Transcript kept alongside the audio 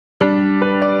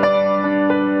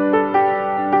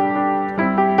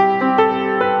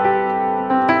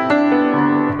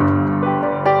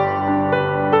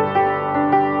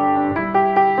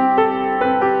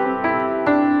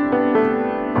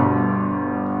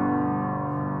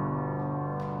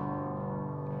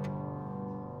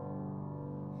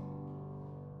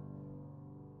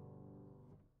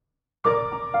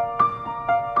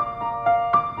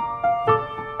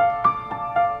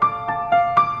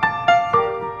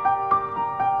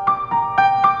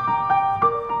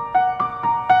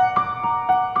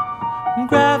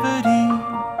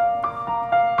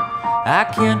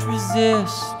can't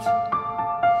resist.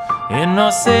 Ain't no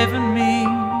saving me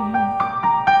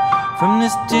from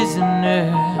this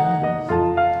dizziness.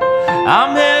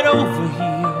 I'm head over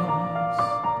heels,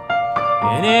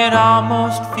 and it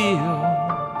almost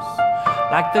feels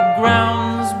like the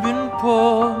ground's been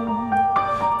pulled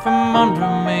from under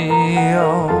me.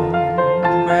 Oh,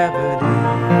 gravity.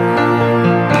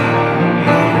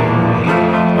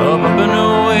 Up and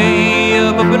away,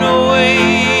 up and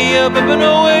away, up and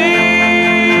away.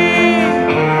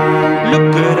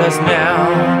 Look at us now.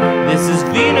 This is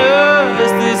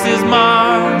Venus, this is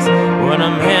Mars. When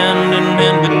I'm hand in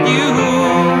hand with you,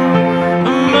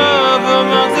 I'm up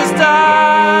amongst the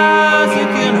stars. You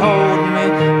can hold me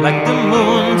like the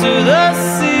moon to the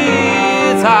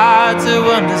sea. It's hard to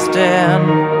understand.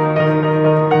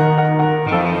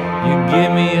 You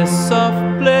give me a soft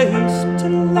place to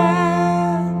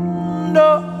land.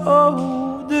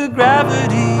 Oh, the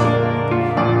gravity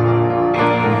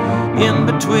in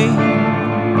between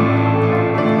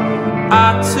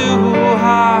our two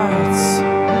hearts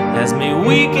has me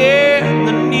weak in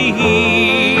the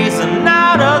knees, and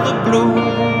out of the blue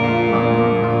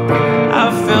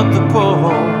I felt the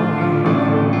pull.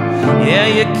 Yeah,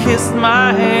 you kissed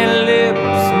my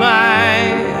lips, my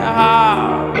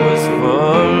heart was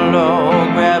full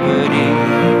of gravity.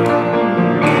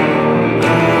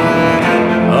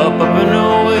 Up, up and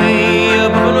away,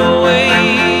 up and away,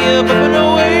 up and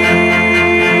away.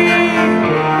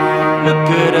 Look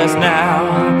at us now.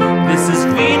 This is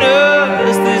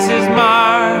Venus, this is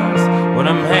Mars. When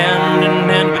I'm hand in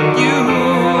hand with you,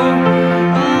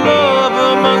 I'm up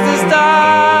amongst the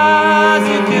stars.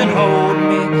 You can hold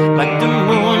me like the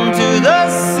moon to the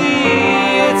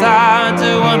sea. It's hard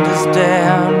to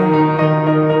understand.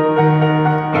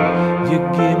 You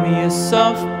give me a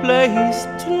soft place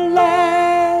to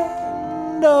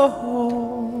land. Oh.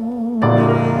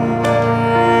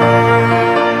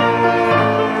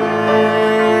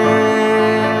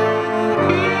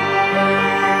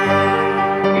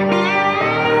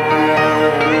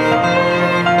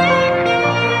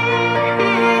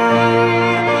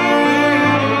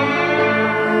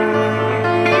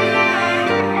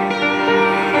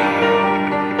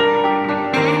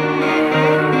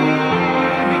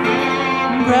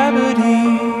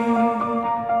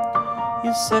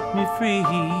 Set me free.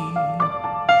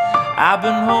 I've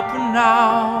been hoping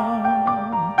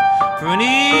now for an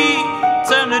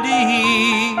eternity.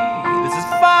 This is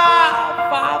far,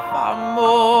 far, far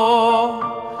more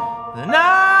than I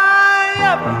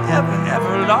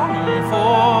ever longed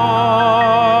for.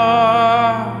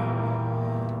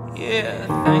 Yeah,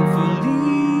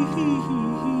 thankfully.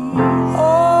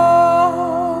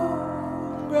 Oh,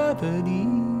 gravity.